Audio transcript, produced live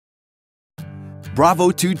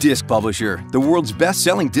Bravo 2 Disc Publisher, the world's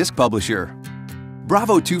best-selling disc publisher.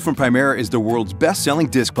 Bravo 2 from Primera is the world's best-selling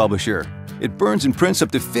disc publisher. It burns and prints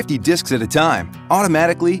up to 50 discs at a time,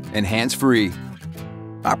 automatically and hands-free.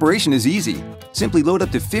 Operation is easy. Simply load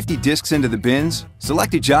up to 50 discs into the bins,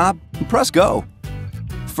 select a job, and press go.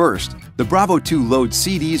 First, the Bravo 2 loads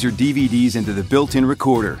CDs or DVDs into the built-in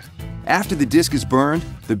recorder. After the disc is burned,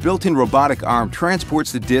 the built-in robotic arm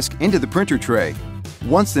transports the disc into the printer tray.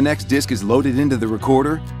 Once the next disc is loaded into the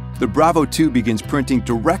recorder, the Bravo 2 begins printing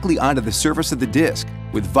directly onto the surface of the disc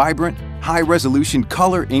with vibrant, high-resolution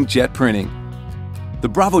color inkjet printing. The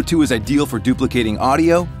Bravo 2 is ideal for duplicating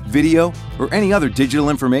audio, video, or any other digital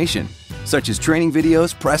information, such as training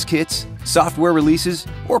videos, press kits, software releases,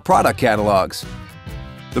 or product catalogs.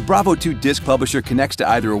 The Bravo 2 Disc Publisher connects to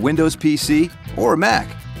either a Windows PC or a Mac.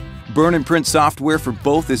 Burn and print software for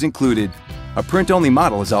both is included. A print-only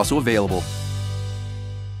model is also available.